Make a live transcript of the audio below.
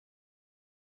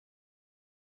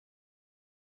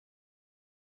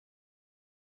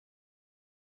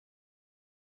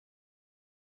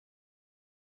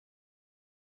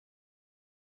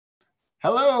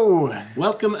Hello.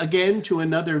 Welcome again to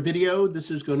another video.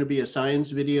 This is going to be a science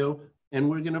video, and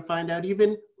we're going to find out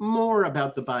even more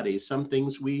about the body, some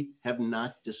things we have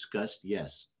not discussed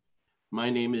yet.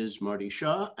 My name is Marty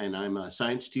Shaw, and I'm a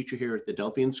science teacher here at the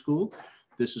Delphian School.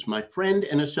 This is my friend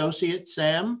and associate,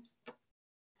 Sam.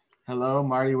 Hello,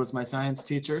 Marty was my science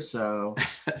teacher, so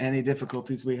any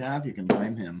difficulties we have, you can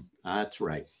blame him. That's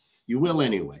right. You will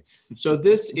anyway. So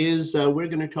this is, we're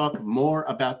going to talk more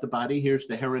about the body. Here's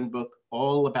the Heron book,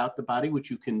 All About the Body, which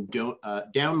you can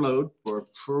download for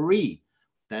free.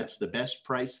 That's the best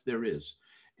price there is.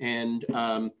 And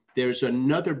there's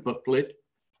another booklet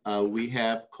we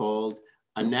have called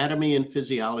Anatomy and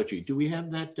Physiology. Do we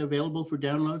have that available for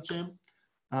download, Sam?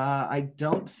 I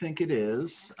don't think it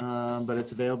is, but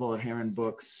it's available at Heron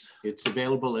Books. It's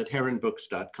available at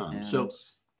heronbooks.com. And, so,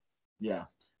 yeah.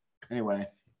 Anyway,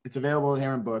 it's available at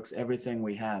Heron Books. Everything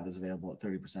we have is available at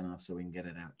 30% off, so we can get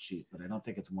it out cheap. But I don't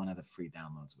think it's one of the free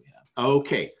downloads we have.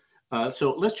 Okay.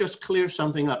 So let's just clear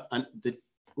something up.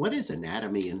 What is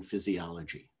anatomy and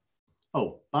physiology?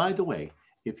 Oh, by the way,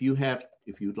 if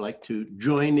you'd like to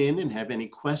join in and have any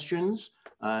questions,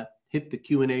 hit the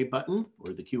Q&A button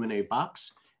or the Q&A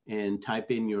box and type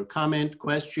in your comment,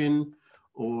 question,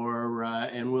 or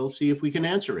and we'll see if we can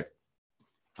answer it.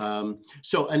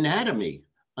 So anatomy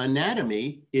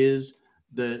is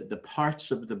the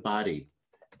parts of the body,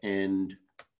 and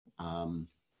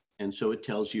so it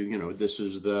tells you, you know, this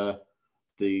is the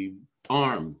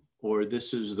arm, or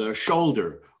this is the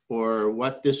shoulder, or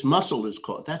what this muscle is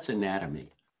called. That's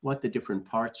anatomy, what the different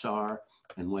parts are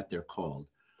and what they're called.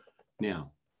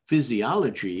 Now,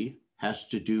 physiology has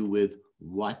to do with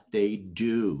what they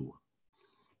do.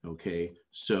 Okay,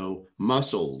 so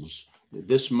muscles.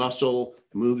 This muscle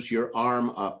moves your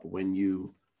arm up when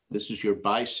you, this is your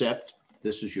bicep,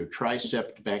 this is your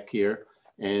tricep back here,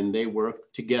 and they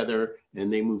work together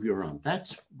and they move your arm.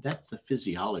 That's the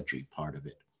physiology part of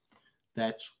it.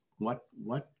 That's what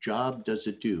job does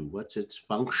it do? What's its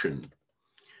function?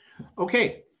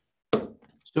 Okay,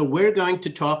 so we're going to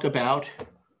talk about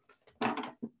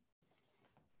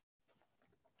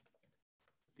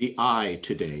the eye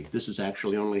today. This is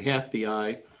actually only half the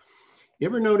eye. You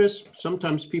ever notice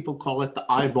sometimes people call it the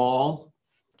eyeball?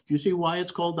 Do you see why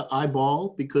it's called the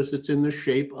eyeball? Because it's in the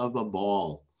shape of a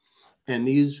ball. And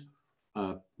these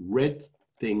red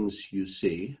things you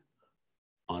see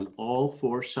on all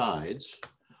four sides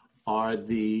are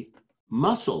the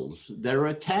muscles that are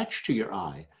attached to your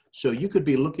eye. So you could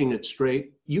be looking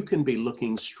you can be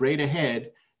looking straight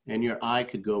ahead, and your eye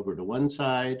could go over to one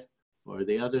side or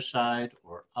the other side,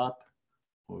 or up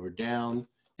or down.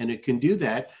 And it can do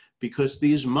that because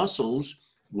these muscles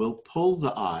will pull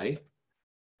the eye,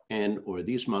 or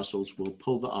these muscles will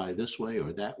pull the eye this way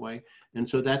or that way. And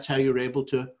so that's how you're able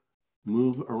to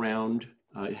move around,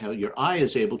 how your eye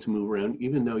is able to move around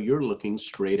even though you're looking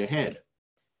straight ahead.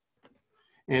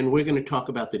 And we're going to talk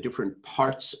about the different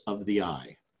parts of the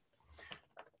eye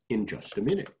in just a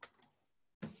minute.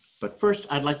 But first,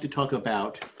 I'd like to talk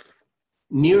about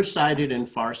nearsighted and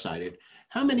farsighted.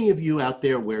 How many of you out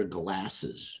there wear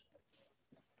glasses?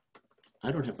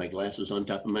 I don't have my glasses on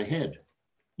top of my head.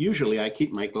 Usually I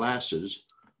keep my glasses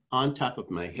on top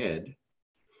of my head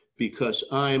because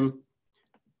I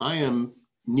am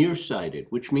nearsighted,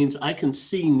 which means I can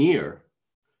see near,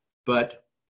 but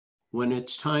when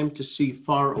it's time to see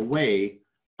far away,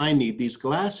 I need these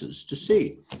glasses to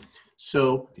see.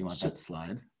 So, do you want that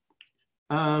slide?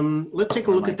 Let's take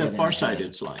a look at the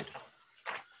farsighted slide.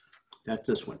 That's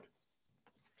this one.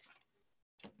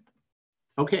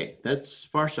 Okay, that's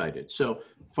farsighted. So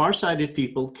farsighted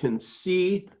people can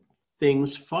see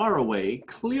things far away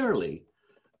clearly,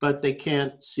 but they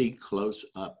can't see close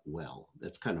up well.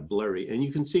 That's kind of blurry. And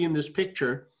you can see in this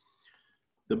picture,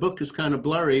 the book is kind of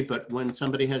blurry, but when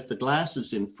somebody has the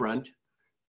glasses in front,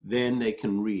 then they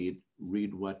can read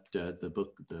what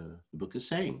the book is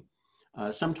saying.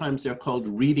 Sometimes they're called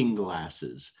reading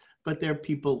glasses, but they're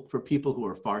for people who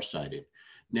are farsighted.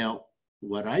 Now,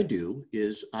 what I do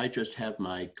is I just have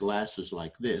my glasses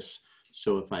like this.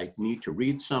 So if I need to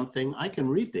read something, I can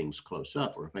read things close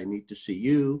up, or if I need to see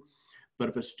you. But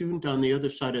if a student on the other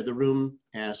side of the room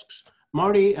asks,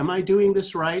 Marty, am I doing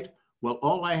this right? Well,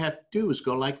 all I have to do is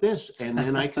go like this, and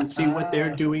then I can see what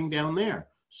they're doing down there.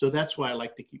 So that's why I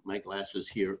like to keep my glasses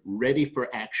here ready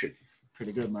for action.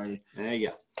 Pretty good, Marty.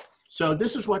 Yeah. So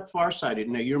this is what farsighted.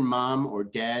 Now your mom or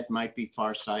dad might be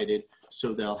farsighted,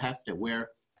 so they'll have to wear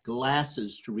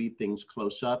glasses to read things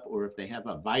close up, or if they have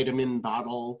a vitamin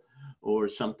bottle or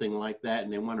something like that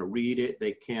and they want to read it,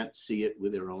 they can't see it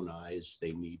with their own eyes.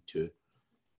 They need to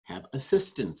have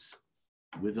assistance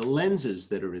with the lenses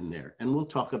that are in there. And we'll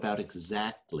talk about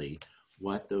exactly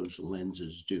what those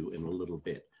lenses do in a little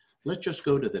bit. Let's just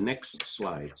go to the next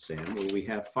slide, Sam, where we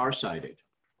have farsighted.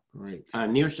 Great.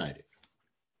 Nearsighted.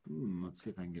 Let's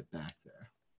see if I can get back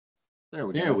there.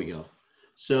 There we go.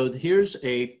 So here's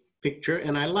a picture,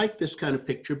 and I like this kind of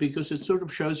picture because it sort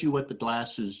of shows you what the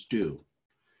glasses do.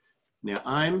 Now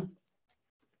I'm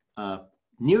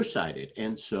nearsighted,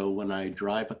 and so when I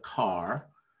drive a car,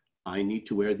 I need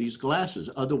to wear these glasses.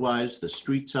 Otherwise, the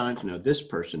street signs, this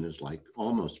person is like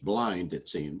almost blind, it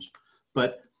seems,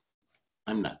 but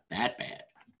I'm not that bad.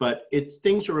 But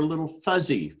things are a little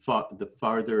fuzzy the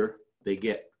farther they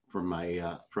get from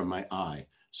my eye.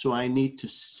 So I need to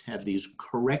have these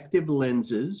corrective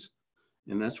lenses,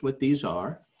 and that's what these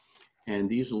are. And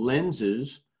these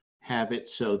lenses have it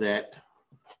so that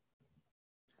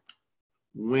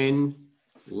when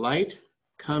light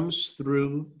comes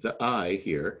through the eye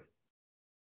here,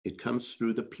 it comes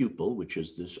through the pupil, which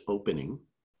is this opening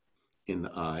in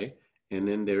the eye, and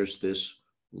then there's this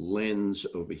lens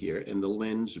over here, and the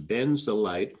lens bends the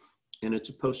light, and it's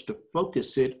supposed to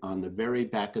focus it on the very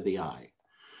back of the eye.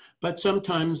 But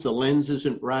sometimes the lens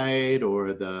isn't right, or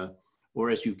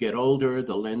as you get older,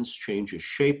 the lens changes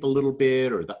shape a little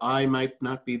bit, or the eye might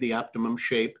not be the optimum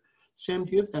shape. Sam,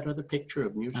 do you have that other picture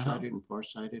of nearsighted and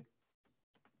farsighted?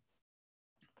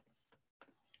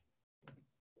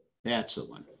 That's the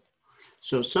one.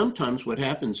 So sometimes what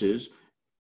happens is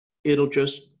it'll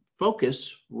just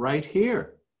focus right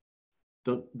here.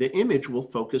 The image will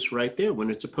focus right there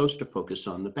when it's supposed to focus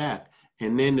on the back,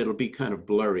 and then it'll be kind of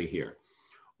blurry here.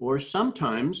 Or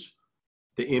sometimes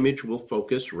the image will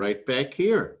focus right back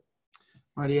here.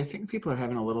 Marty, I think people are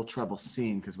having a little trouble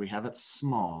seeing because we have it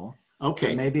small. Okay.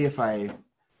 But maybe if I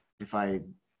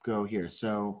go here,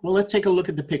 so. Well, let's take a look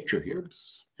at the picture here.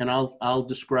 Oops. And I'll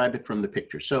describe it from the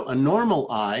picture. So a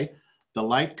normal eye, the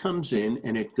light comes in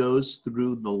and it goes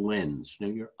through the lens. Now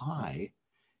your eye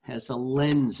has a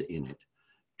lens in it,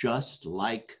 just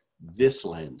like this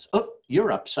lens. Oh,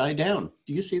 you're upside down.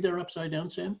 Do you see they're upside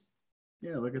down, Sam?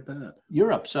 Yeah, look at that.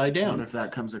 You're upside down. I wonder if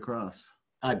that comes across.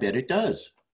 I bet it does.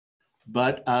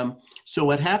 But so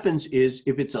what happens is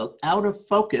if it's out of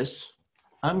focus,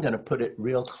 I'm going to put it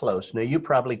real close. Now you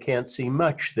probably can't see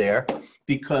much there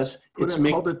because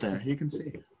hold it there. You can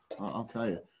see. I'll tell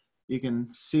you. You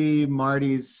can see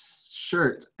Marty's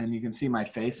shirt and you can see my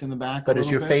face in the back. But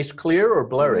is your face clear or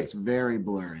blurry? It's very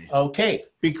blurry. Okay,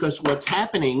 because what's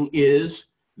happening is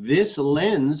this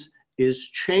lens is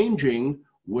changing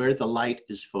where the light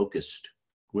is focused,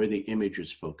 where the image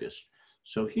is focused.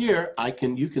 So here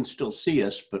you can still see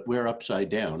us, but we're upside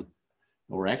down.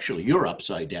 Or actually you're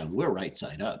upside down, we're right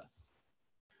side up.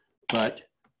 But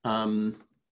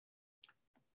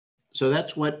so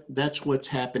that's what's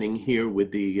happening here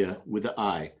with the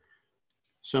eye.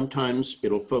 Sometimes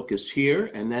it'll focus here,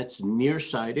 and that's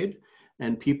nearsighted,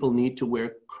 and people need to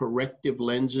wear corrective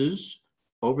lenses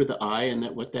over the eye,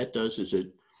 and what that does is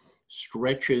it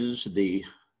stretches the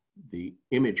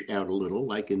image out a little,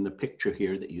 like in the picture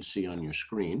here that you see on your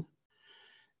screen.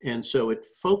 And so it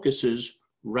focuses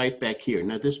right back here.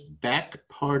 Now this back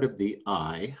part of the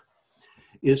eye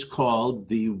is called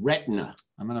the retina.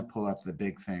 I'm going to pull up the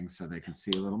big thing so they can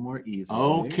see a little more easily.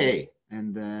 Okay.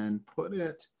 And then kind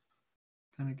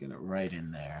of get it right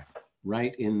in there.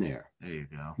 Right in there. There you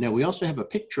go. Now we also have a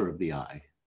picture of the eye.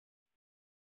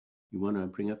 You want to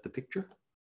bring up the picture?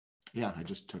 Yeah, I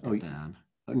just took it down.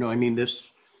 No, I mean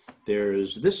there's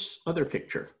this other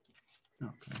picture.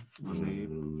 Okay. Let me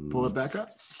pull it back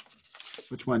up.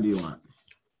 Which one do you want?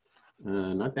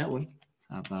 Not that one.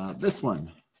 How about this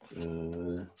one?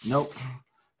 Nope.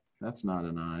 That's not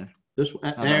an eye. This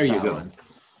one. There you go. One?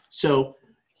 So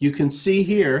you can see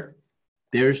here,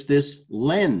 there's this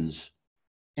lens,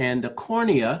 and the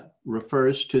cornea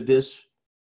refers to this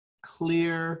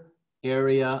clear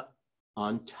area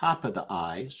on top of the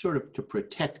eye, sort of to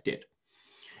protect it.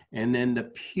 And then the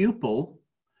pupil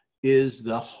is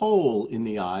the hole in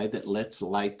the eye that lets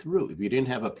light through. If you didn't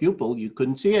have a pupil, you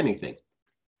couldn't see anything.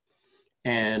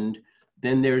 And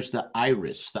then there's the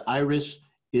iris. The iris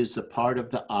is the part of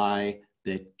the eye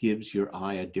that gives your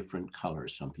eye a different color.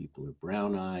 Some people are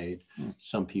brown-eyed,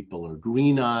 some people are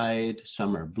green-eyed,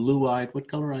 some are blue-eyed. What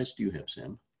color eyes do you have,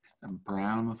 Sam?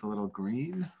 Brown with a little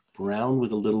green. Brown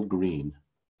with a little green.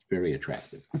 Very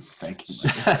attractive. Thank you.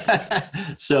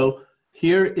 So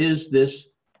here is this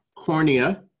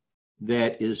cornea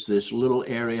that is this little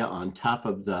area on top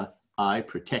of the eye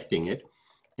protecting it.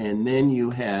 And then you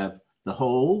have the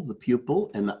hole, the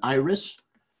pupil, and the iris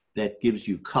that gives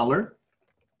you color.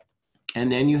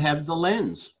 And then you have the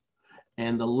lens.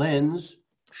 And the lens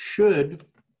should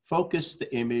focus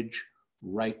the image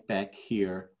right back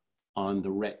here on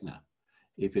the retina.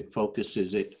 If it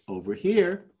focuses it over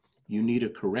here, you need a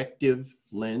corrective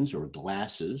lens or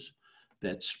glasses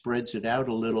that spreads it out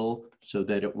a little so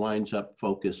that it winds up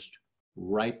focused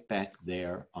right back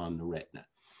there on the retina.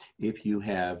 If you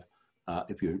have,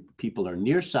 if your people are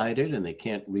nearsighted and they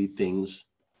can't read things,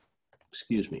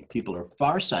 excuse me, people are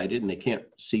farsighted and they can't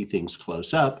see things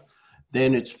close up,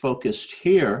 then it's focused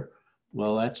here.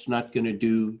 Well, that's not going to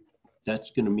do,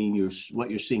 that's going to mean what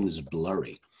you're seeing is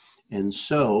blurry. And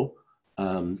so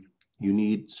you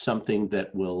need something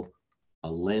that will,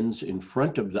 a lens in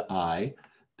front of the eye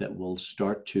that will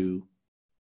start to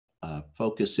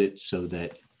focus it so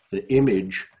that the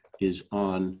image is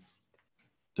on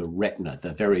the retina,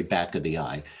 the very back of the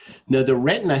eye. Now, the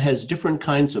retina has different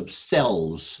kinds of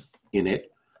cells in it,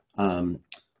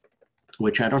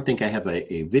 which I don't think I have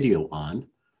a video on.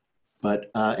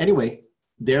 But anyway,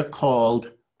 there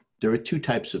are two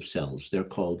types of cells. They're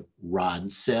called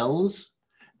rod cells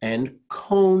and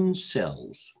cone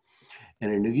cells.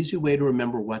 And an easy way to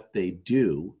remember what they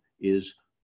do is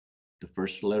the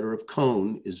first letter of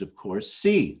cone is, of course,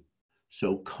 C.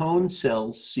 So cone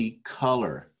cells see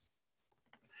color.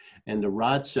 And the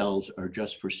rod cells are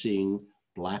just for seeing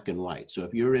black and white. So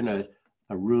if you're in a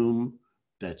room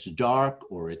that's dark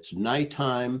or it's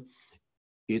nighttime,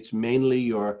 it's mainly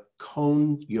your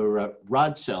cone, your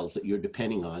rod cells that you're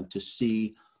depending on to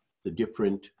see the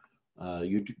different,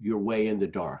 your way in the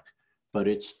dark. But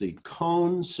it's the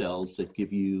cone cells that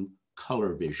give you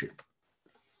color vision.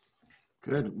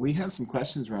 Good. We have some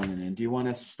questions running in. Do you want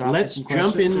to stop? Let's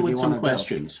jump in with some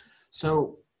questions.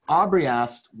 So Aubrey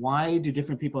asked, why do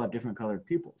different people have different colored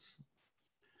pupils?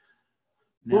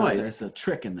 Now, Boy, there's a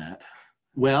trick in that.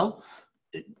 Well,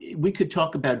 we could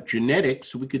talk about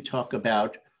genetics. We could talk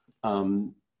about,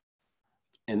 and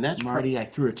that's Marty, I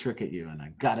threw a trick at you and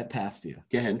I got it past you.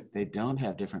 Go ahead. They don't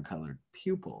have different colored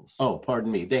pupils. Oh,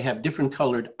 pardon me. They have different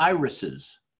colored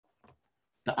irises.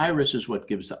 The iris is what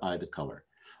gives the eye the color.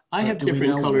 I have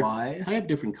different colored. Why? I have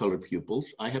different colored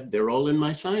pupils. They're all in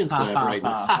my science lab right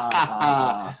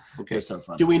now. Okay. You're so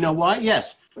funny. Do we know why?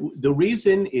 Yes. The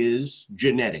reason is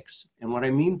genetics. And what I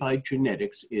mean by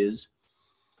genetics is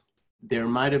there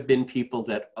might have been people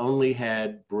that only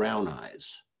had brown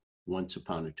eyes once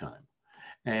upon a time.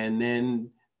 And then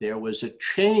there was a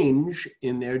change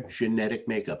in their genetic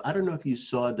makeup. I don't know if you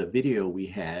saw the video we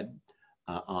had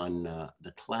on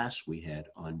the class we had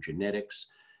on genetics.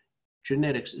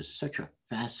 Genetics is such a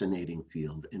fascinating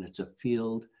field, and it's a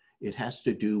field, it has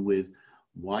to do with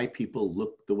why people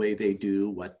look the way they do,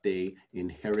 what they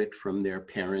inherit from their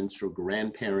parents or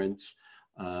grandparents,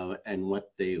 and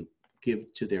what they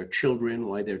give to their children,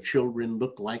 why their children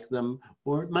look like them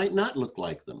or might not look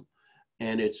like them.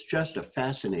 And it's just a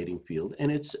fascinating field,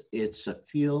 and it's a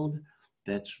field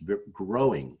that's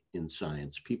growing in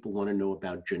science. People want to know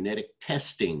about genetic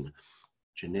testing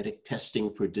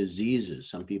for diseases.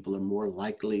 Some people are more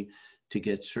likely to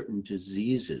get certain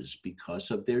diseases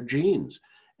because of their genes.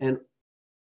 And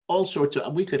all sorts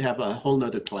of, we could have a whole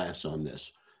nother class on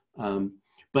this.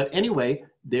 But anyway,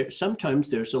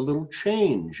 sometimes there's a little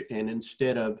change, and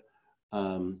instead of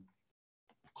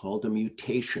called a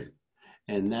mutation,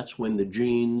 and that's when the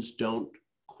genes don't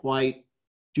quite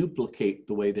duplicate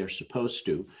the way they're supposed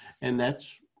to, and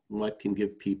that's what can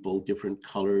give people different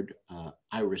colored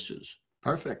irises.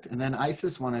 Perfect. And then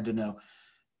Isis wanted to know,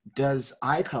 does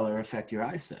eye color affect your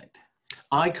eyesight?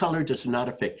 Eye color does not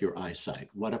affect your eyesight.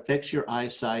 What affects your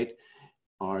eyesight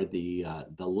are the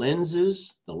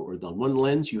lenses, or the one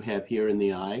lens you have here in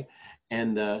the eye,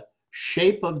 and the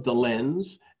shape of the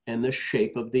lens and the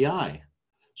shape of the eye.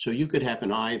 So you could have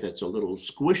an eye that's a little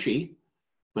squishy,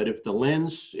 but if the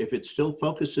lens, if it still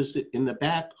focuses in the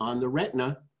back on the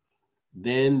retina,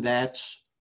 then that's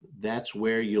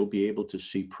where you'll be able to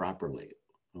see properly,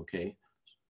 okay?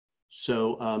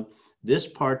 So this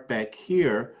part back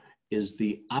here is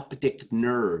the optic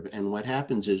nerve, and what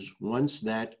happens is once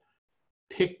that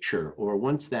picture or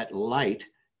once that light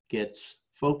gets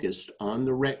focused on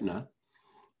the retina,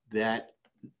 that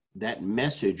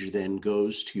message then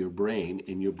goes to your brain,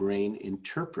 and your brain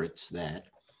interprets that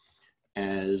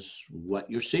as what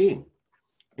you're seeing.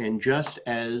 And just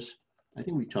as, I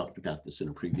think we talked about this in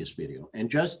a previous video, and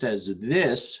just as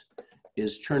this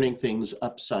is turning things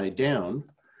upside down,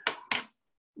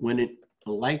 when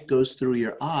the light goes through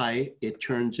your eye, it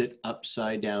turns it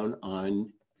upside down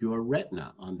on your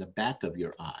retina, on the back of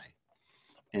your eye.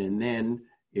 And then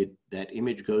that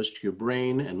image goes to your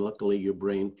brain, and luckily your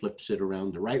brain flips it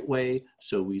around the right way,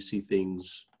 so we see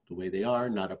things the way they are,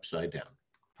 not upside down.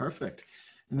 Perfect.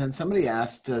 And then somebody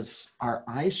asked, does our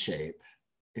eye shape,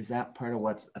 is that part of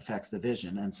what affects the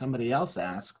vision? And somebody else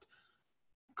asked,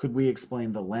 could we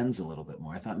explain the lens a little bit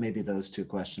more? I thought maybe those two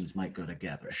questions might go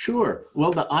together. Sure.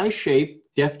 Well, the eye shape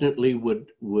definitely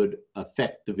would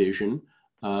affect the vision.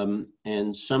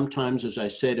 And sometimes, as I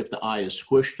said, if the eye is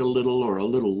squished a little or a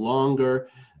little longer,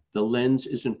 the lens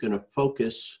isn't going to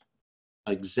focus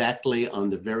exactly on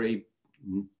the very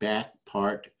back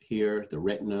part here, the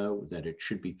retina, that it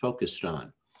should be focused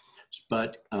on.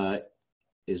 But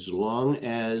as long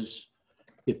as,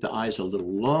 if the eye is a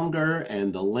little longer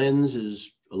and the lens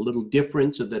is a little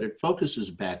different so that it focuses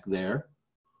back there,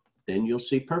 then you'll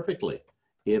see perfectly.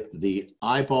 If the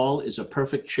eyeball is a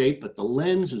perfect shape, but the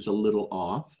lens is a little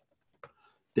off,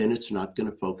 then it's not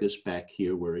going to focus back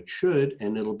here where it should,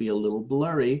 and it'll be a little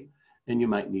blurry, and you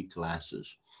might need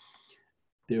glasses.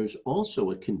 There's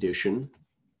also a condition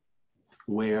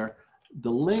where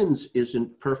the lens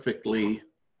isn't perfectly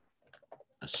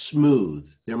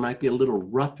smooth. There might be a little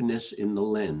roughness in the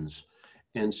lens.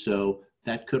 And so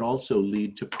that could also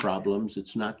lead to problems.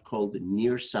 It's not called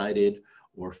nearsighted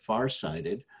or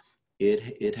farsighted.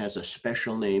 It has a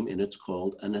special name, and it's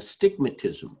called an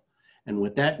astigmatism. And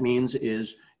what that means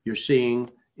is you're seeing,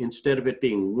 instead of it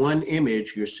being one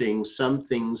image, you're seeing some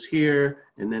things here,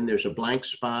 and then there's a blank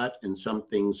spot and some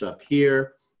things up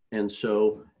here. And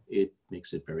so it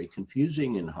makes it very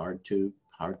confusing and hard to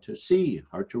see,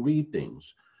 hard to read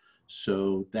things.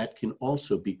 So that can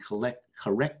also be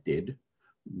corrected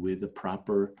with the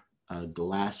proper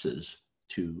glasses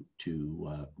to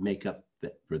make up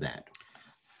for that.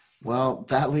 Well,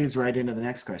 that leads right into the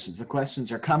next questions. The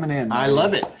questions are coming in. I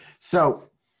love it. So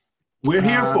we're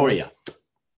here for you.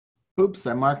 Oops,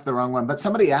 I marked the wrong one. But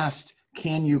somebody asked,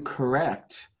 can you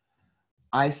correct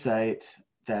eyesight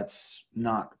that's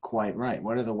not quite right?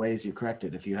 What are the ways you correct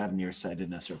it if you have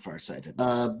nearsightedness or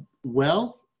farsightedness?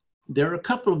 Well, there are a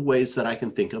couple of ways that I can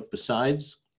think of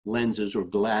besides lenses or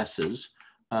glasses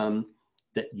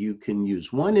that you can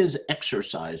use. One is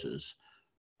exercises.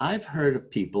 I've heard of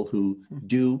people who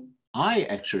do eye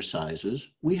exercises.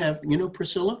 We have, you know,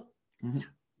 Priscilla,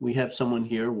 we have someone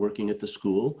here working at the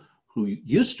school who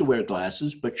used to wear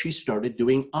glasses, but she started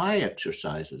doing eye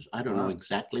exercises. I don't know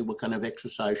exactly what kind of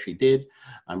exercise she did.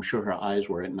 I'm sure her eyes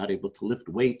were not able to lift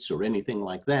weights or anything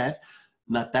like that.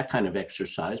 Not that kind of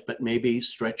exercise, but maybe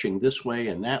stretching this way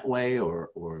and that way, or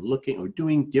looking or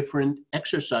doing different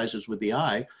exercises with the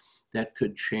eye that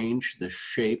could change the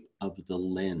shape of the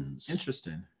lens.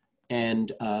 Interesting.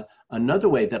 And another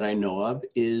way that I know of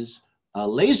is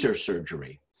laser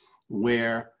surgery,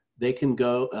 where they can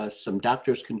go, some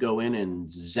doctors can go in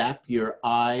and zap your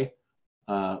eye,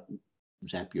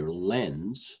 zap your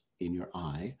lens in your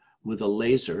eye with a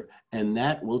laser, and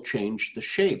that will change the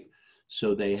shape.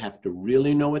 So they have to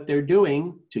really know what they're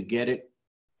doing to get it,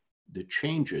 the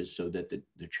changes, so that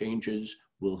the changes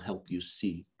will help you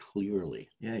see clearly.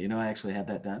 Yeah, you know, I actually had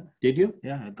that done. Did you?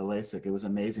 Yeah, I had the LASIK. It was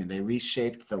amazing. They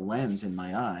reshaped the lens in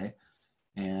my eye,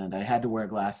 and I had to wear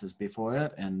glasses before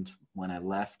it. And when I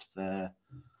left the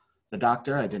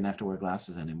doctor, I didn't have to wear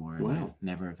glasses anymore. And Wow. I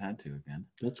never have had to again.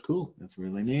 That's cool. That's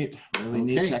really neat. Really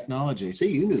neat technology. See,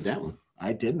 you knew that one.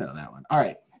 I did know that one. All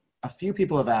right. A few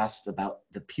people have asked about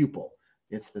the pupil.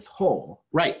 It's this hole.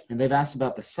 Right. And they've asked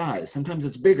about the size. Sometimes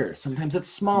it's bigger. Sometimes it's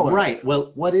smaller. Right.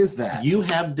 Well, what is that? You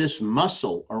have this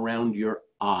muscle around your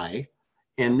eye,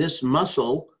 and this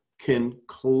muscle can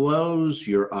close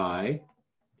your eye,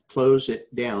 close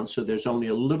it down, so there's only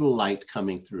a little light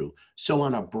coming through. So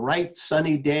on a bright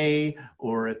sunny day,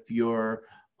 or if you're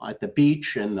at the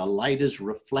beach and the light is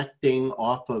reflecting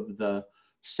off of the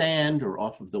sand or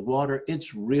off of the water,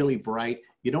 it's really bright.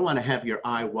 You don't want to have your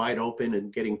eye wide open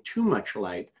and getting too much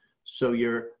light, so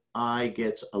your eye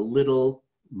gets a little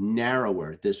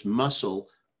narrower. This muscle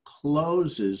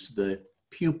closes the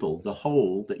pupil, the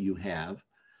hole that you have,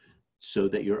 so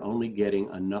that you're only getting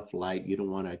enough light. You don't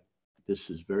want to,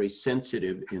 this is very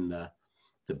sensitive in the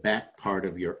back part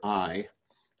of your eye,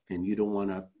 and you don't want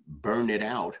to burn it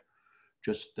out.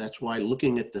 Just, that's why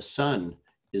looking at the sun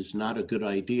is not a good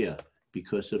idea,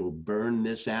 because it'll burn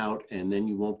this out and then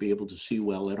you won't be able to see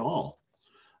well at all.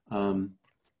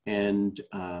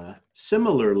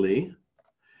 Similarly,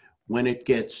 when it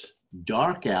gets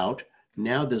dark out,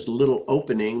 now this little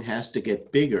opening has to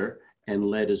get bigger and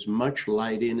let as much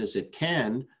light in as it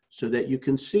can so that you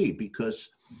can see, because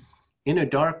in a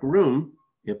dark room,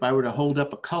 if I were to hold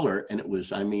up a color and it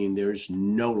was, I mean, there's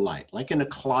no light, like in a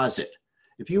closet.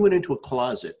 If you went into a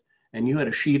closet and you had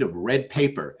a sheet of red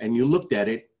paper and you looked at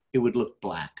it, it would look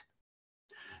black,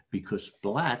 because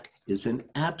black is an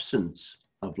absence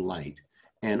of light.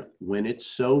 And when it's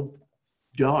so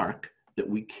dark that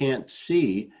we can't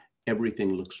see,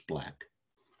 everything looks black.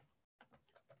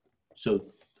 So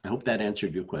I hope that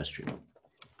answered your question.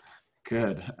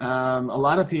 Good. A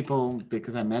lot of people,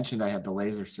 because I mentioned I had the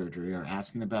laser surgery, are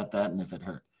asking about that and if it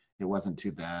hurt. It wasn't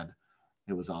too bad.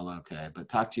 It was all okay. But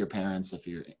talk to your parents if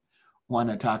you want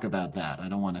to talk about that. I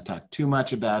don't want to talk too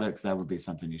much about it because that would be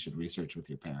something you should research with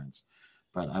your parents.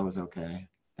 But I was okay.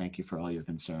 Thank you for all your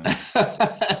concern.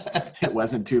 It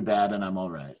wasn't too bad and I'm all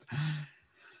right.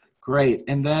 Great.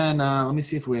 And then let me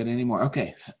see if we had any more.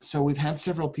 Okay. So we've had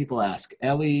several people ask.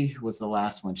 Ellie was the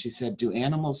last one. She said, do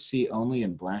animals see only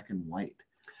in black and white?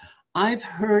 I've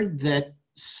heard that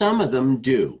some of them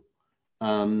do.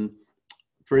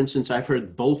 For instance, I've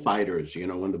heard bullfighters, you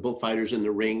know, when the bullfighter's in the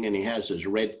ring and he has his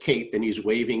red cape and he's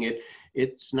waving it,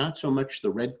 it's not so much the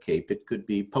red cape. It could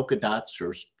be polka dots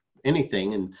or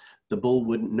anything, and the bull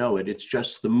wouldn't know it. It's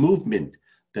just the movement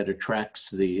that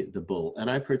attracts the bull. And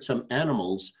I've heard some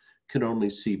animals can only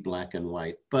see black and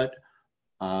white, but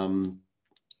I'm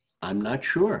not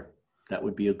sure. That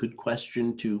would be a good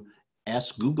question to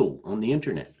ask Google on the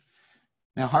internet.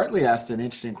 Now, Hartley asked an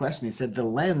interesting question. He said, the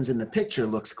lens in the picture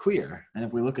looks clear. And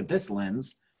if we look at this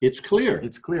lens, it's clear.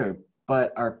 It's clear.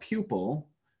 But our pupil,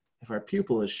 if our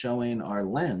pupil is showing our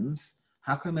lens,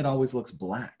 how come it always looks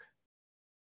black?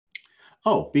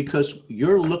 Oh, because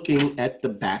you're looking at the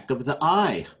back of the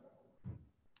eye.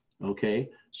 Okay,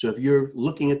 so if you're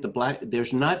looking at the black,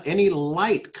 there's not any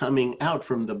light coming out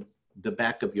from the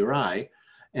back of your eye.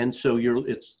 And so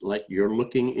it's like you're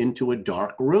looking into a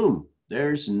dark room.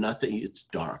 There's nothing, it's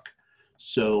dark.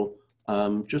 So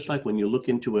just like when you look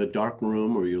into a dark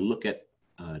room or you look at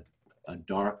a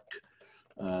dark,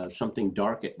 something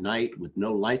dark at night with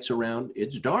no lights around,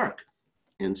 it's dark.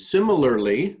 And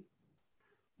similarly,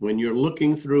 when you're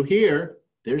looking through here,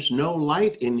 there's no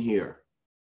light in here.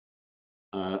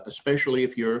 Especially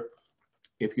if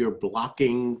you're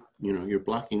blocking, you know, you're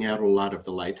blocking out a lot of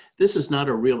the light. This is not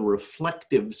a real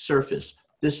reflective surface.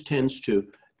 This tends to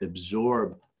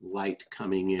absorb light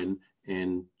coming in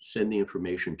and send the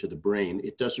information to the brain.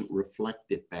 It doesn't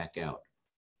reflect it back out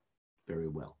very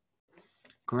well.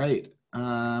 Great.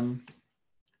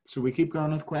 So we keep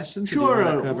going with questions? Sure. Or do you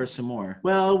want to cover some more?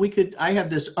 Well, I have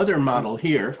this other model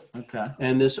here. Okay.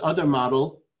 And this other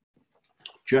model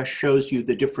just shows you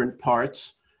the different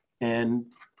parts. And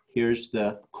here's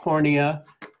the cornea,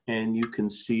 and you can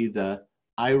see the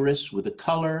iris with a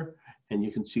color, and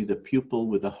you can see the pupil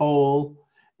with a hole.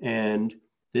 And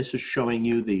this is showing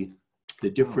you the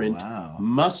different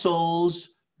muscles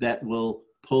that will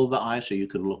pull the eye. So you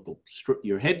can look,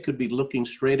 your head could be looking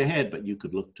straight ahead, but you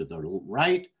could look to the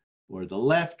right or the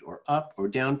left or up or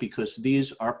down because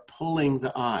these are pulling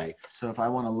the eye. So if I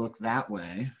want to look that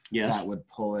way, yes, that would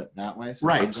pull it that way? So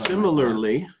right.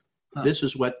 Similarly, like this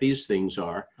is what these things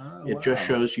are. Oh, it just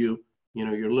shows you, you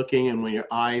know, you're looking, and when your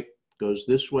eye goes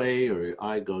this way or your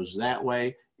eye goes that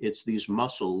way, it's these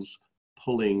muscles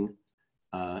pulling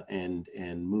and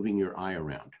moving your eye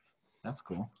around. That's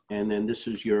cool. And then this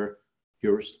is your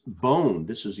bone.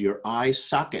 This is your eye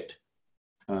socket,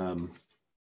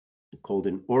 called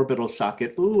an orbital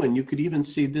socket. Ooh, and you could even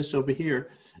see this over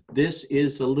here. This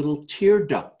is a little tear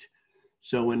duct.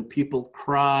 So when people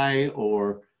cry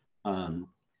or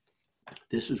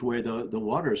this is where the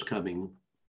water is coming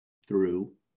through,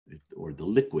 or the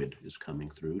liquid is coming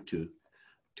through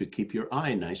to keep your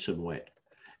eye nice and wet.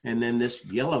 And then this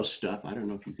yellow stuff, I don't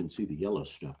know if you can see the yellow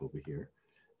stuff over here.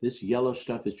 This yellow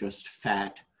stuff is just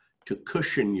fat to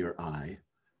cushion your eye.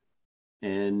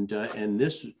 And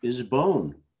this is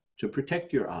bone to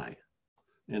protect your eye.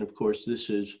 And of course, this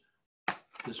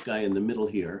guy in the middle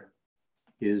here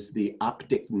is the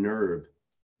optic nerve,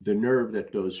 the nerve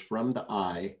that goes from the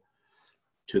eye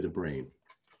to the brain.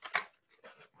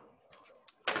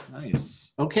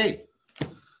 Nice. Okay.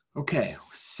 Okay.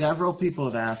 Several people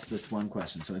have asked this one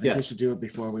question, so I think we should do it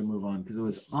before we move on because it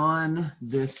was on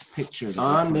this picture.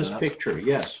 On this picture,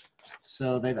 yes.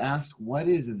 So they've asked, what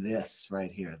is this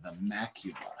right here? The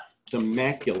macula. The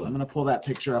macula. I'm going to pull that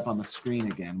picture up on the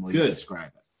screen again while you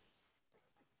describe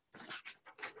it.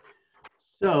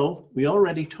 So we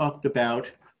already talked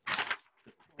about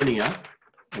the cornea.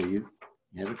 You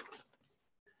have it.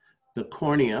 The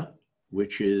cornea,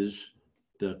 which is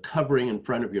the covering in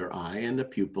front of your eye, and the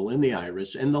pupil and the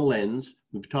iris and the lens.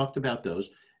 We've talked about those.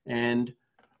 And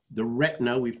the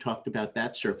retina, we've talked about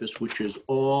that surface, which is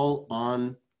all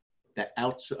on the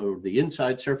outside or the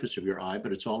inside surface of your eye,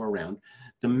 but it's all around.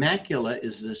 The macula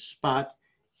is the spot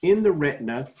in the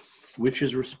retina which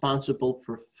is responsible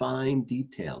for fine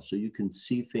detail. So you can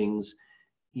see things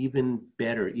even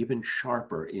better, even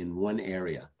sharper in one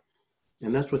area.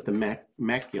 And that's what the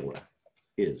macula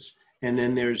is. And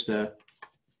then there's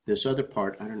this other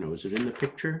part, I don't know, is it in the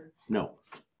picture? No,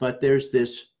 but there's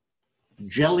this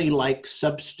jelly-like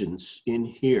substance in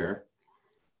here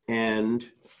and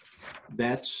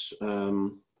that's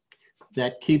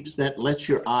that lets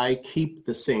your eye keep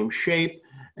the same shape,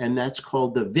 and that's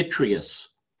called the vitreous.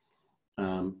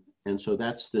 And so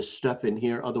that's this stuff in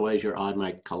here. Otherwise, your eye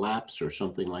might collapse or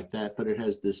something like that. But it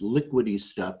has this liquidy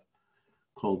stuff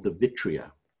called the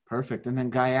vitrea. Perfect. And then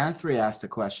Gayatri asked a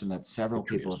question that several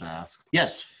people have asked.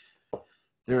 Yes.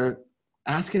 They're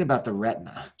asking about the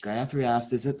retina. Gayatri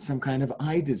asked, is it some kind of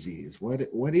eye disease?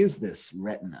 What is this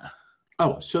retina?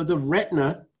 Oh, so the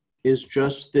retina is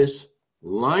just this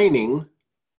lining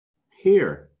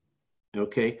here.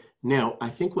 Okay. Now, I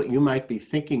think what you might be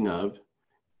thinking of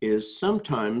is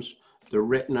sometimes the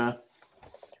retina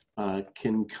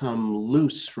can come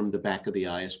loose from the back of the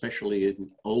eye, especially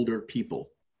in older people.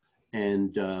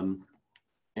 And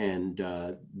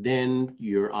then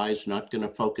your eye's not going to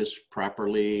focus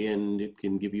properly, and it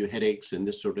can give you headaches and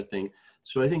this sort of thing.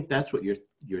 So I think that's what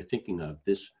you're thinking of,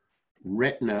 this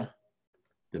retina,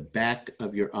 the back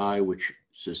of your eye, which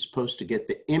is supposed to get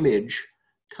the image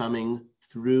coming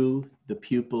through the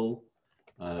pupil,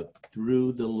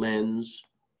 through the lens,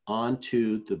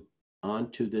 onto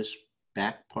this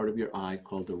back part of your eye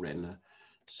called the retina.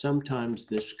 Sometimes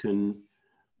this can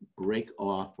break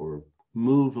off or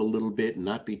move a little bit and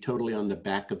not be totally on the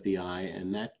back of the eye,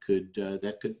 and that could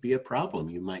be a problem.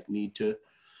 You might need to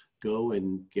go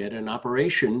and get an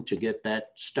operation to get that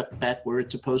stuck back where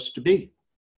it's supposed to be.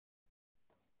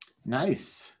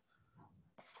 Nice.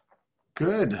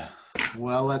 Good.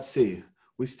 Well, let's see.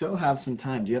 We still have some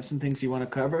time. Do you have some things you want to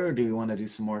cover, or do you want to do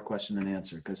some more question and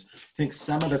answer? Because I think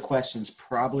some of the questions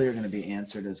probably are going to be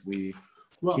answered as we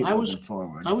keep moving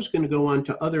forward. I was going to go on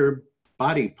to other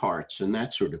body parts and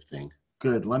that sort of thing.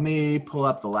 Good. Let me pull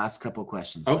up the last couple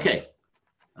questions. Okay.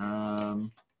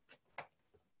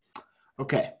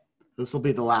 Okay. This will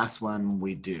be the last one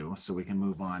we do, so we can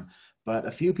move on. But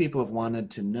a few people have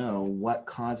wanted to know what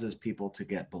causes people to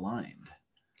get blind.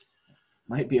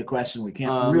 Might be a question we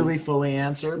can't really fully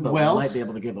answer, but we might be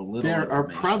able to give a little There are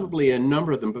probably a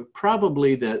number of them, but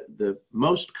probably the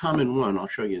most common one, I'll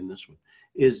show you in this one,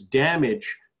 is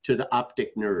damage to the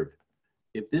optic nerve.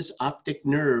 If this optic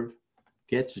nerve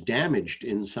gets damaged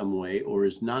in some way or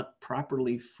is not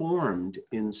properly formed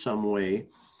in some way,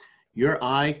 your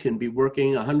eye can be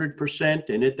working 100%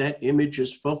 and that image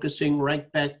is focusing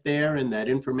right back there, and that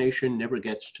information never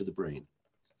gets to the brain.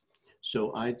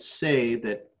 So I'd say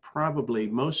that probably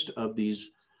most of these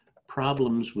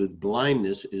problems with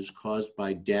blindness is caused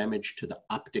by damage to the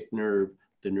optic nerve,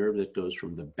 the nerve that goes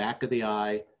from the back of the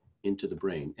eye into the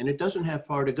brain. And it doesn't have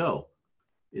far to go.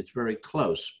 It's very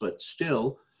close, but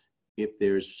still, if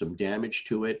there's some damage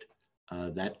to it,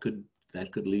 that could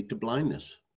lead to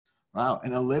blindness. Wow.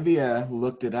 And Olivia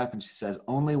looked it up and she says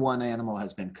only one animal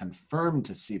has been confirmed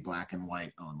to see black and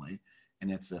white only,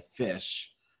 and it's a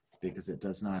fish because it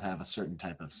does not have a certain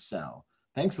type of cell.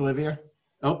 Thanks, Olivia.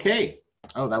 Okay.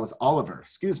 Oh, that was Oliver.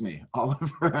 Excuse me,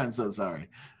 Oliver. I'm so sorry.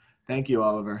 Thank you,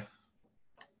 Oliver.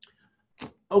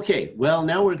 Okay. Well,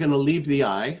 now we're going to leave the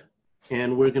eye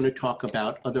and we're going to talk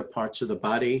about other parts of the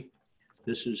body.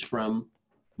 This is from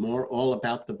More All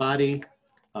About the Body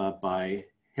by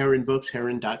Heron Books,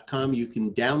 heron.com. You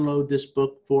can download this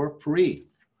book for free.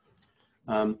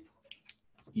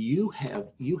 You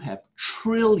have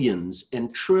trillions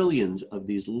and trillions of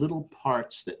these little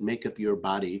parts that make up your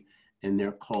body, and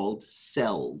they're called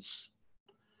cells.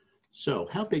 So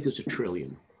how big is a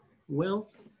trillion?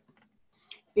 Well,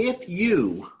 if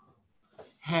you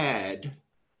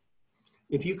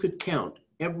could count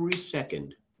every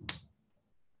second,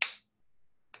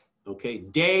 okay,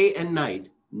 day and night,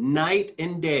 night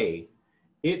and day,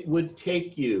 it would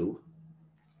take you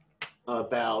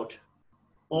about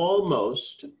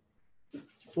almost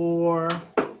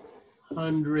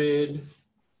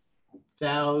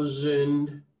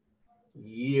 400,000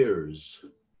 years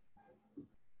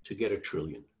to get a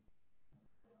trillion.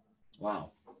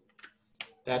 Wow.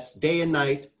 That's day and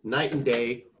night, night and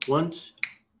day, once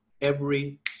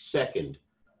every second.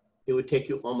 It would take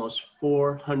you almost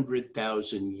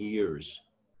 400,000 years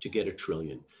to get a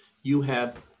trillion. You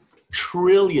have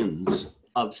trillions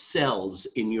of cells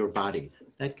in your body.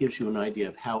 That gives you an idea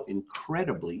of how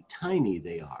incredibly tiny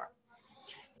they are.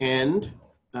 And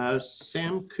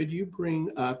Sam, could you bring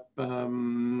up, what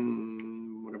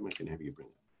am I going to have you bring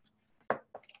up?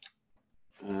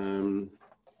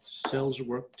 Cells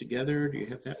work together. Do you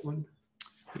have that one?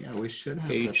 Yeah, we should have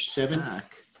page 7.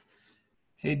 Pack.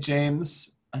 Hey,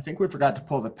 James, I think we forgot to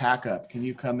pull the pack up. Can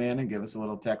you come in and give us a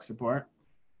little tech support?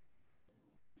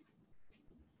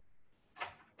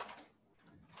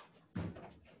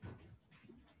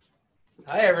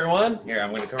 Hi, everyone. Here,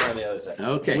 I'm going to come around the other side.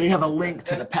 Okay. So we have a link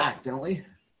to the pack, don't we?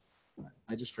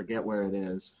 I just forget where it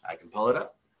is. I can pull it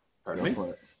up. Pardon Go me. for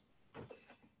it.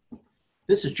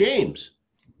 This is James.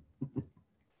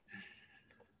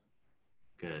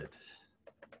 Good.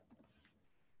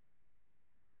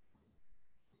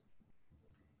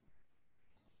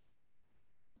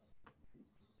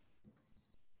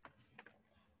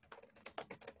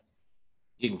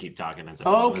 You can keep talking as I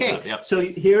pull this Okay, up. Yep. so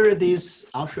here are these,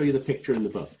 I'll show you the picture in the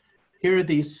book. Here are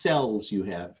these cells you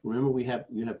have. Remember, you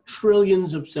have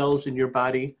trillions of cells in your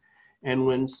body, and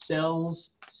when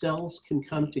cells can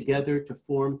come together to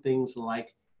form things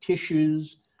like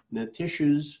tissues. Now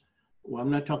tissues, well,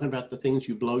 I'm not talking about the things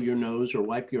you blow your nose or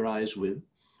wipe your eyes with.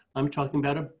 I'm talking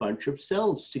about a bunch of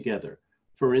cells together.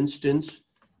 For instance,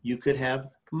 you could have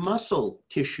muscle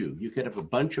tissue. You could have a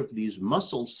bunch of these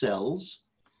muscle cells,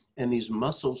 and these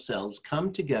muscle cells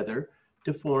come together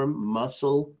to form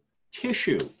muscle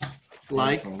tissue.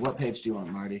 Like, Wonderful. What page do you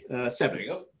want, Marty? 7. There you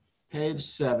go. Page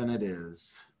 7 it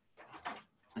is.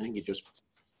 I think you just,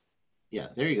 yeah,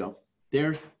 there you go.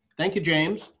 There's, thank you,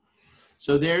 James.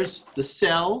 So there's the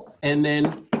cell, and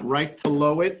then right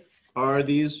below it are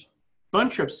these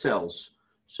bunch of cells.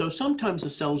 So sometimes the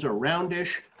cells are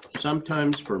roundish.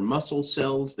 Sometimes for muscle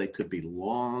cells, they could be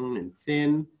long and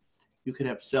thin. You could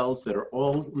have cells that are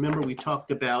all, remember we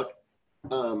talked about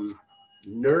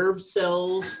nerve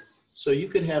cells. So you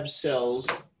could have cells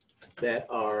that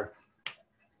are,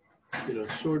 you know,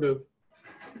 sort of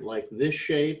like this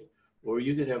shape, or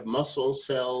you could have muscle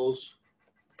cells,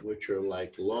 which are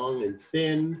like long and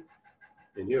thin.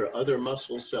 And here are other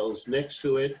muscle cells next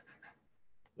to it.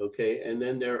 Okay, and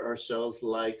then there are cells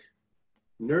like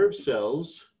nerve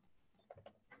cells,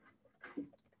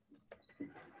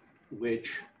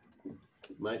 which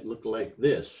might look like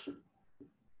this.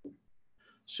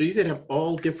 So you could have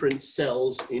all different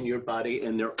cells in your body,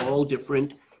 and they're all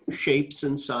different shapes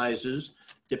and sizes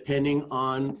depending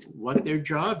on what their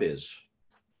job is.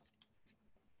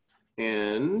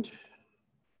 And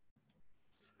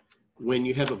when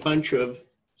you have a bunch of,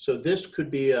 so this could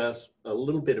be a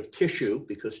little bit of tissue,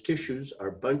 because tissues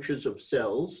are bunches of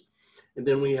cells. And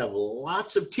then when you have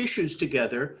lots of tissues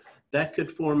together, that could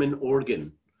form an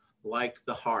organ, like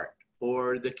the heart,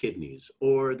 or the kidneys,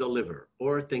 or the liver,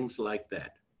 or things like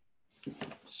that.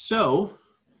 So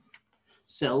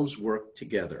cells work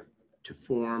together to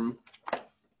form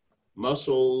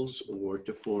muscles, or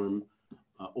to form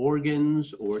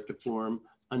organs, or to form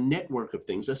a network of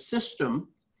things. A system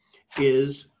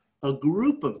is a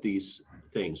group of these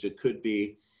things. It could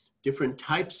be different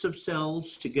types of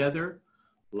cells together,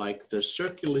 like the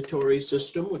circulatory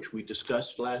system, which we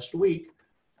discussed last week.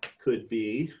 Could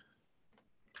be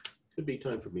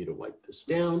time for me to wipe this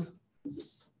down.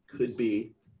 Could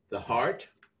be the heart.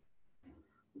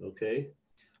 Okay.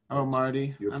 Oh,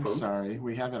 Marty, Your I'm pump. sorry.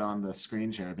 We have it on the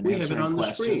screen share. I've been We have it answering on the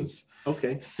questions.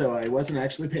 Okay. So I wasn't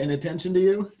actually paying attention to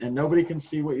you, and nobody can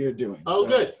see what you're doing. Oh, So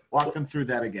good. Walk them through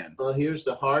that again. Here's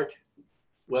the heart.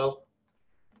 Well,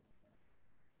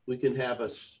 we can have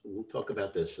we'll talk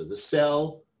about this. So the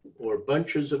cell, or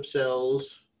bunches of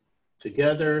cells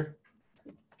together,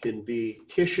 can be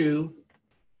tissue,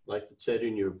 like it said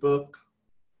in your book,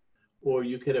 or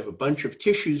you could have a bunch of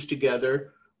tissues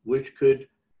together, which could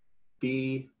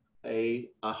be a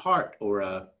heart, or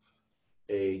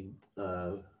a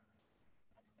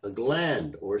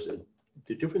gland. Or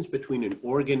the difference between an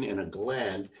organ and a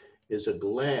gland is a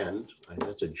gland,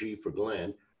 that's a G for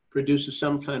gland, produces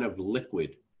some kind of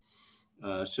liquid.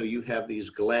 So you have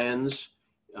these glands.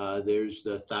 There's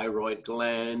the thyroid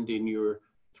gland in your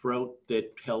throat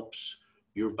that helps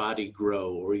your body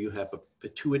grow, or you have a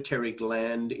pituitary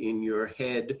gland in your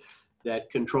head that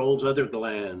controls other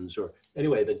glands. Or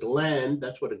anyway, the gland,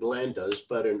 that's what a gland does,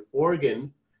 but an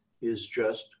organ is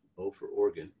just, O for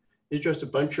organ, is just a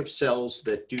bunch of cells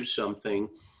that do something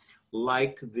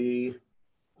like the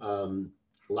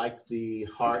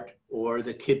heart or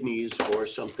the kidneys or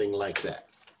something like that.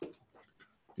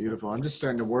 Beautiful. I'm just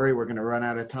starting to worry we're going to run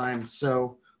out of time.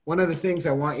 So one of the things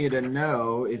I want you to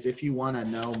know is, if you want to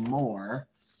know more,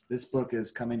 this book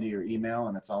is coming to your email,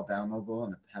 and it's all downloadable,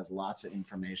 and it has lots of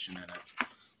information in it.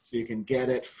 So you can get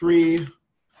it free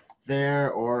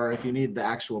there, or if you need the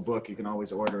actual book, you can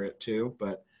always order it too.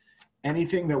 But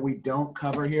anything that we don't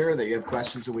cover here, that you have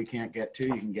questions that we can't get to,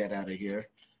 you can get out of here.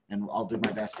 And I'll do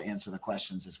my best to answer the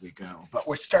questions as we go. But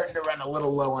we're starting to run a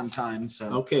little low on time, so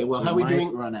Okay, well, how are we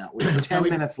doing? Run out. We have 10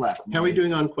 minutes left. How are we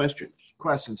doing on questions?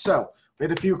 Questions. So we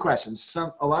had a few questions.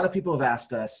 A lot of people have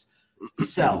asked us,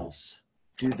 cells,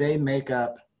 do they make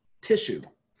up tissue?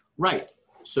 Right.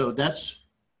 So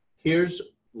here's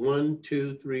 1,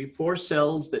 2, 3, 4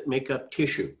 cells that make up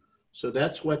tissue. So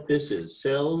that's what this is,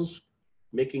 cells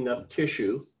making up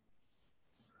tissue.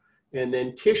 and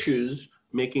then tissues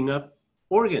making up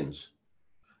organs.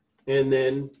 And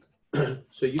then,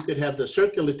 so you could have the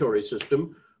circulatory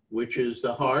system, which is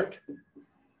the heart,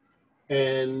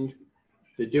 and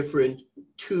the different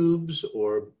tubes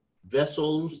or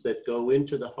vessels that go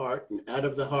into the heart and out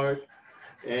of the heart,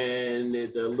 and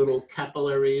the little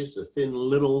capillaries, the thin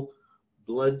little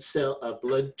blood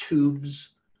tubes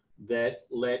that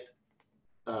let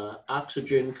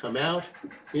oxygen come out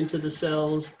into the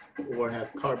cells or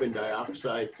have carbon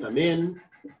dioxide come in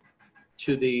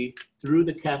through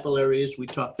the capillaries. We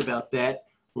talked about that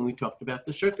when we talked about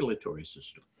the circulatory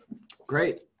system.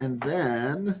 Great. And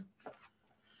then,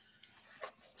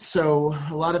 so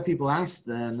a lot of people ask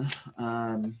then,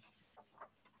 I'm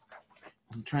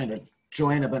trying to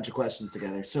join a bunch of questions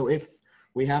together. So if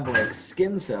we have like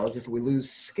skin cells, if we lose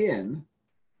skin,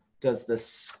 does the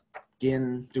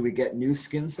skin, do we get new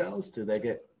skin cells? Do they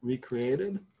get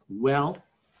recreated? Well,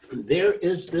 there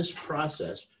is this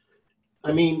process.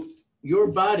 I mean, your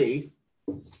body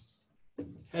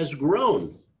has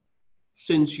grown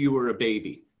since you were a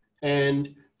baby.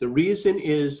 And the reason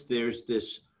is there's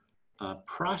this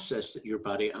process that your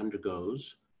body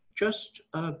undergoes just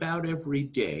about every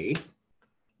day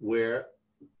where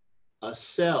a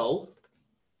cell,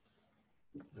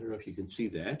 I don't know if you can see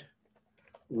that,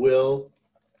 will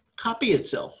copy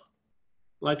itself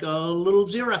like a little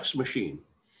Xerox machine.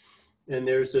 And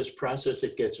there's this process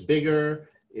that gets bigger.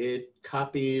 It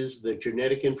copies the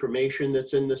genetic information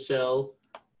that's in the cell,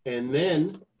 and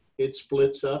then it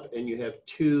splits up and you have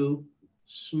two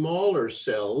smaller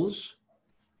cells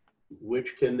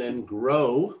which can then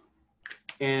grow,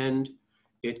 and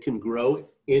it can grow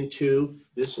into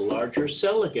this larger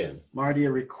cell again. Marty,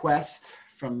 a request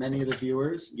from many of the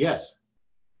viewers. Yes.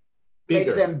 Make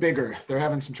Bigger. them bigger. They're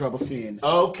having some trouble seeing.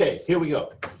 Okay, here we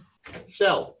go.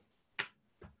 Cell.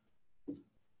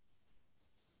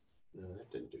 No, that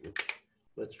didn't do it.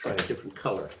 Let's try a different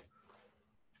color.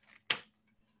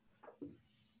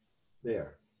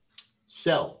 There.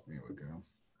 Cell. There we go.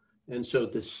 And so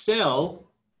the cell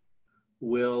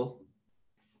will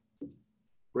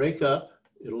break up.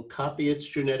 It'll copy its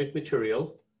genetic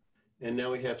material. And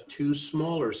now we have two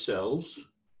smaller cells,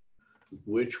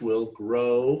 which will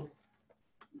grow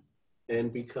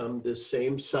and become the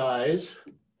same size,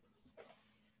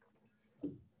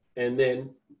 and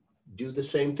then do the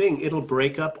same thing. It'll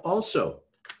break up also.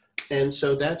 And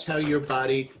so that's how your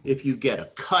body, if you get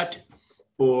a cut,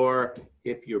 or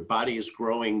if your body is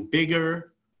growing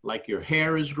bigger, like your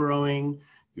hair is growing,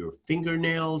 your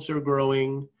fingernails are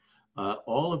growing,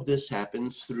 all of this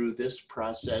happens through this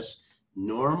process,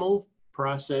 normal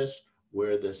process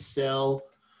where the cell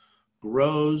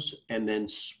grows and then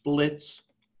splits,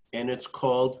 and it's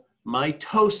called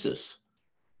mitosis.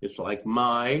 It's like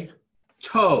my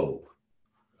toe,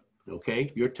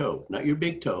 okay? Your toe, not your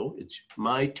big toe, it's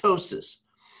mitosis.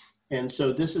 And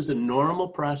so this is a normal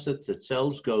process that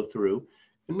cells go through,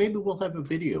 and maybe we'll have a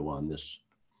video on this.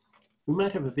 We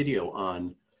might have a video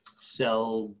on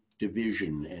cell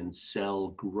division and cell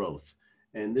growth.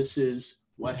 And this is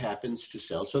what happens to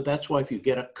cells. So that's why if you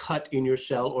get a cut in your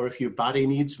cell, or if your body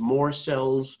needs more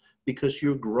cells because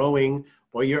you're growing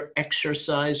or you're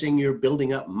exercising, you're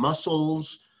building up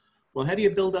muscles. Well, how do you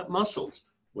build up muscles?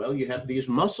 Well, you have these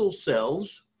muscle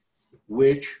cells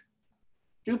which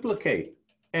duplicate,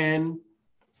 and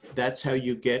that's how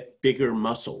you get bigger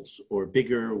muscles or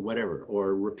bigger whatever,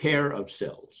 or repair of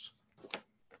cells.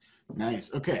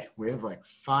 Nice. Okay, we have like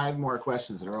 5 more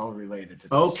questions that are all related to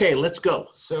this. Okay, let's go.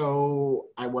 So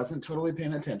I wasn't totally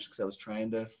paying attention because I was trying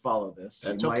to follow this.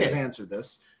 That's you might have okay. answered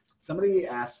this. Somebody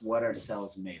asked what are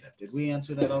cells made of. Did we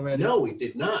answer that already? No, we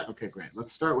did not. Okay, great.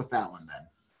 Let's start with that one then.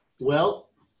 Well,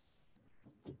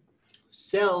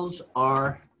 cells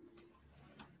are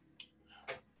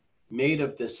made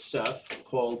of this stuff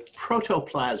called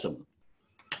protoplasm.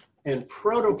 And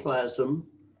protoplasm,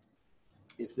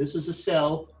 if this is a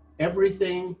cell,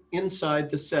 everything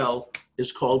inside the cell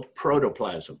is called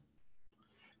protoplasm.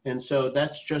 And so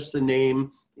that's just the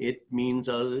name. It means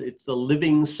it's the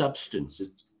living substance.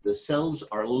 The cells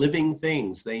are living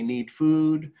things. They need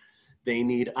food, they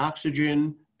need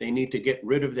oxygen, they need to get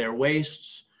rid of their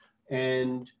wastes,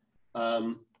 and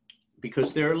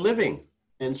because they're living.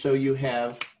 And so you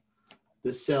have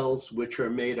the cells which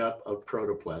are made up of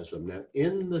protoplasm. Now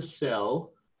in the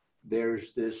cell,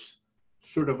 there's this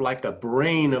sort of like a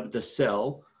brain of the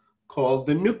cell called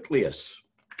the nucleus.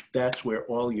 That's where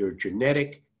all your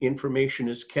genetic information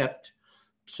is kept.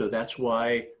 So that's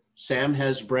why Sam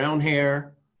has brown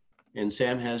hair and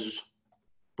Sam has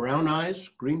brown eyes,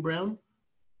 green brown,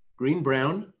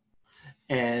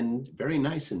 and very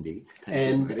nice indeed.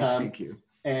 Thank you.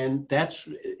 And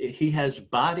he has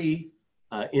body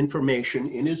information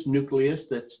in his nucleus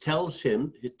that tells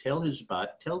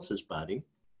his body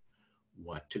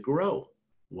what to grow,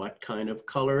 what kind of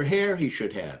color hair he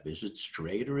should have. Is it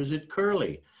straight or is it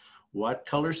curly? What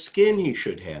color skin he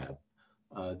should have,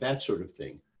 that sort of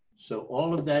thing. So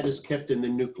all of that is kept in the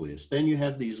nucleus. Then you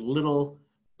have these little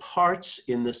parts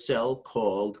in the cell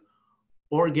called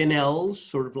organelles,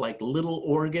 sort of like little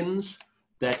organs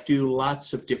that do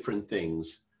lots of different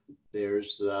things.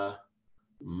 There's the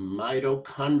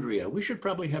mitochondria. We should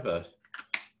probably have a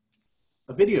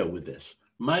video with this.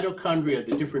 Mitochondria,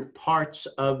 the different parts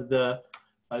of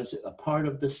as a part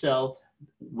of the cell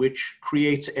which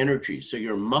creates energy. So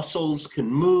your muscles can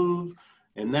move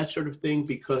and that sort of thing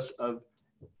because of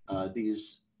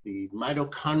the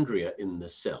mitochondria in the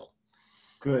cell.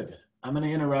 Good. I'm going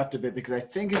to interrupt a bit because I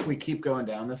think if we keep going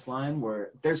down this line,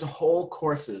 there's a whole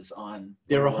courses on.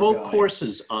 There are whole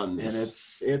courses on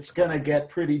this, and it's going to get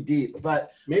pretty deep.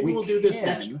 But maybe we'll do this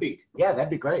next week. Yeah, that'd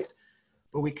be great.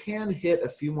 But we can hit a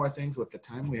few more things with the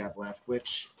time we have left,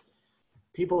 which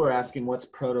people are asking, what's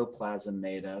protoplasm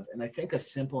made of? And I think a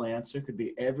simple answer could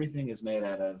be everything is made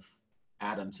out of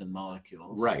atoms and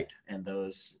molecules. Right. And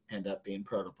those end up being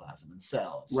protoplasm and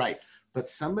cells. Right. But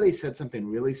somebody said something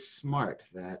really smart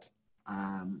that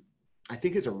I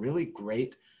think is a really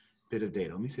great bit of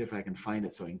data. Let me see if I can find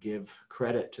it so I can give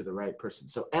credit to the right person.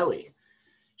 So Ellie,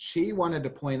 she wanted to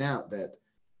point out that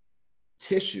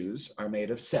tissues are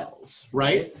made of cells.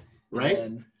 Right. Right.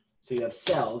 And so you have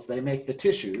cells, they make the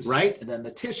tissues. Right. And then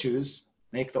the tissues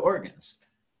make the organs.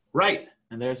 Right.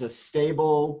 And there's a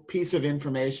stable piece of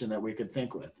information that we could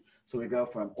think with. So we go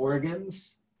from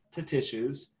organs to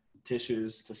tissues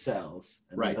to cells.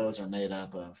 And right. those are made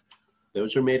up of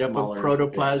Those are made up of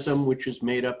protoplasm, bits. Which is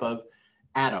made up of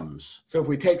atoms. So if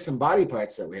we take some body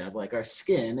parts that we have, like our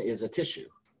skin is a tissue.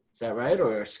 Is that right?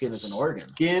 Or our skin is an organ?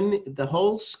 The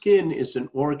whole skin is an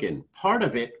organ. Part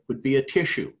of it would be a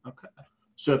tissue. Okay.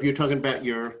 So if you're talking about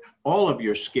all of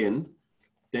your skin,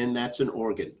 then that's an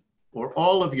organ. Or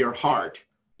all of your heart,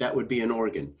 that would be an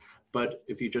organ. But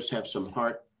if you just have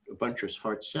a bunch of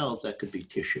heart cells, that could be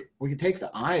tissue. We could take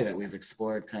the eye that we've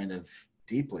explored kind of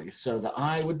deeply. So the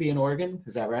eye would be an organ,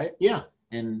 is that right? Yeah.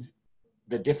 And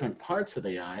the different parts of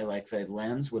the eye, like the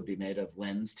lens, would be made of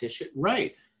lens tissue.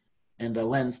 Right. And the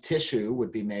lens tissue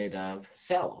would be made of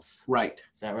cells. Right.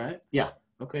 Is that right? Yeah.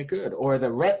 Okay, good. Or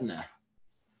the retina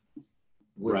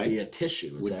would right. be a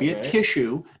tissue. Would be a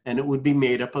tissue, and it would be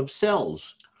made up of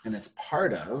cells. And it's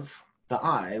part of the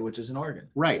eye, which is an organ.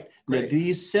 Right. Great. Now,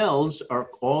 these cells are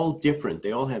all different.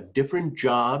 They all have different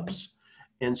jobs,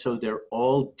 and so they're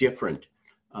all different.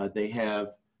 They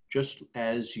have, just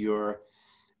as your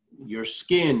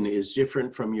skin is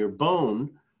different from your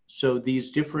bone, so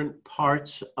these different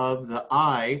parts of the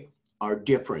eye are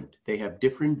different. They have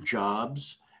different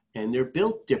jobs, and they're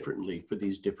built differently for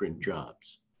these different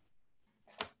jobs.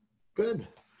 Good.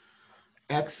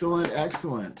 Excellent,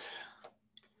 excellent.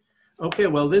 Okay,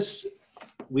 well,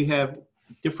 we have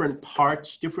different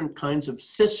parts, different kinds of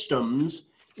systems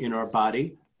in our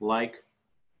body, like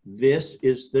this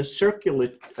is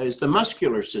the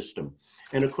muscular system.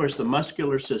 And of course, the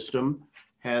muscular system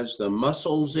has the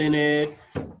muscles in it.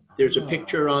 There's a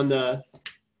picture on the,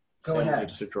 go ahead.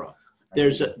 To draw.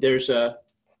 The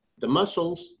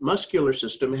muscular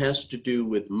system has to do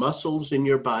with muscles in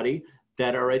your body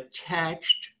that are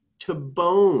attached to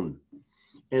bone.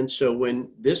 And so when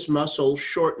this muscle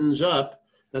shortens up,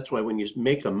 that's why when you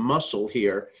make a muscle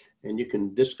here and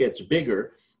this gets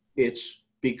bigger, it's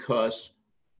because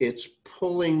it's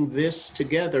pulling this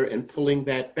together and pulling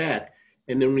that back.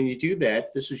 And then when you do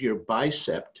that, this is your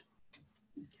bicep.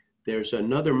 There's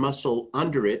another muscle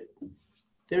under it.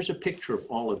 There's a picture of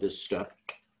all of this stuff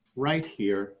right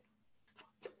here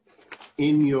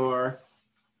in your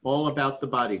All About the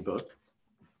Body book.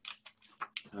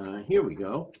 Here we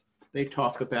go. They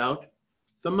talk about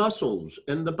the muscles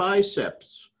and the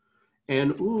biceps.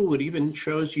 And it even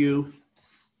shows you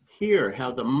here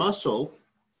how the muscle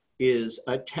is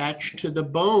attached to the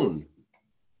bone.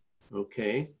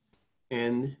 Okay?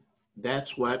 And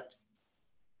that's what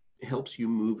helps you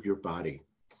move your body.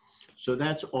 So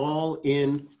that's all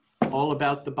in All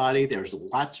About the Body. There's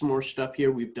lots more stuff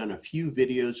here. We've done a few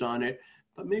videos on it,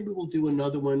 but maybe we'll do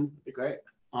another one. Great.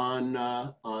 On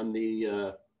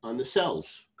the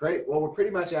cells. Great. Well, we're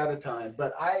pretty much out of time,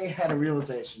 but I had a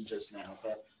realization just now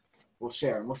that we'll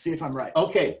share, and we'll see if I'm right.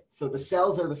 Okay. So the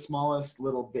cells are the smallest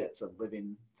little bits of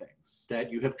living things.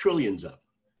 That you have trillions of.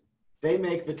 They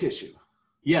make the tissue.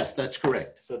 Yes, that's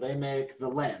correct. So they make the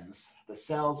lens. The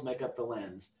cells make up the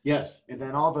lens. Yes. And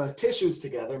then all the tissues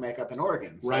together make up an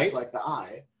organ. So right. It's like the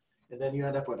eye. And then you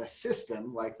end up with a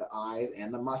system like the eyes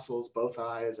and the muscles, both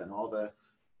eyes and all the,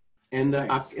 And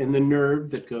Thanks. the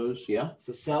nerve that goes, yeah.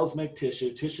 so cells make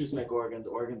tissue, tissues make organs,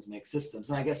 organs make systems.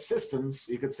 And I guess systems,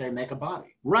 you could say, make a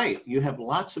body. Right. You have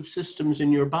lots of systems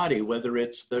in your body, whether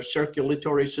it's the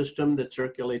circulatory system that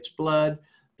circulates blood,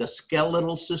 the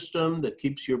skeletal system that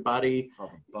keeps your body It's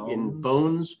all the in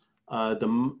bones,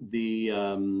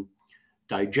 the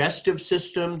digestive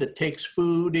system that takes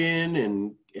food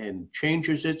in and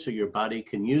changes it so your body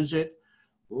can use it.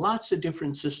 Lots of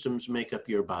different systems make up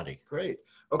your body. Great.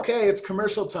 Okay, it's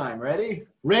commercial time. Ready?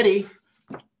 Ready?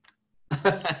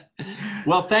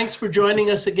 Well, thanks for joining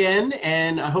us again,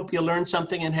 and I hope you learned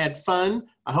something and had fun.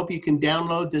 I hope you can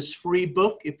download this free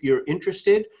book if you're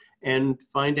interested and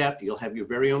find out. You'll have your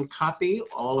very own copy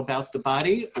all about the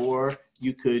body, or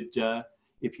you could,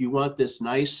 if you want this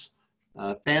nice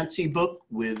fancy book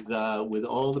with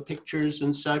all the pictures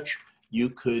and such, you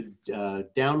could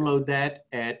download that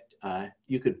at,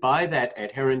 you could buy that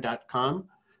at heron.com.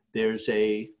 There's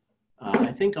a,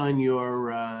 I think on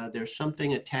your, there's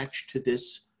something attached to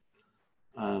this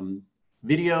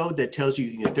video that tells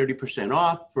you can get 30%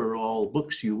 off for all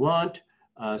books you want.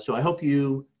 So I hope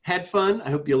you had fun.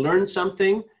 I hope you learned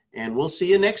something, and we'll see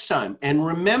you next time. And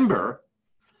remember,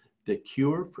 the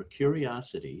cure for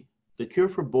curiosity, the cure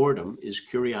for boredom is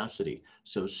curiosity.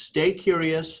 So stay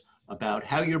curious about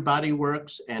how your body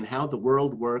works and how the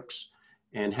world works,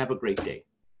 and have a great day.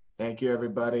 Thank you,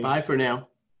 everybody. Bye for now.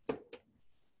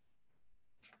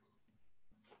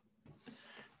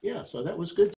 Yeah, so that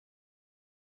was good.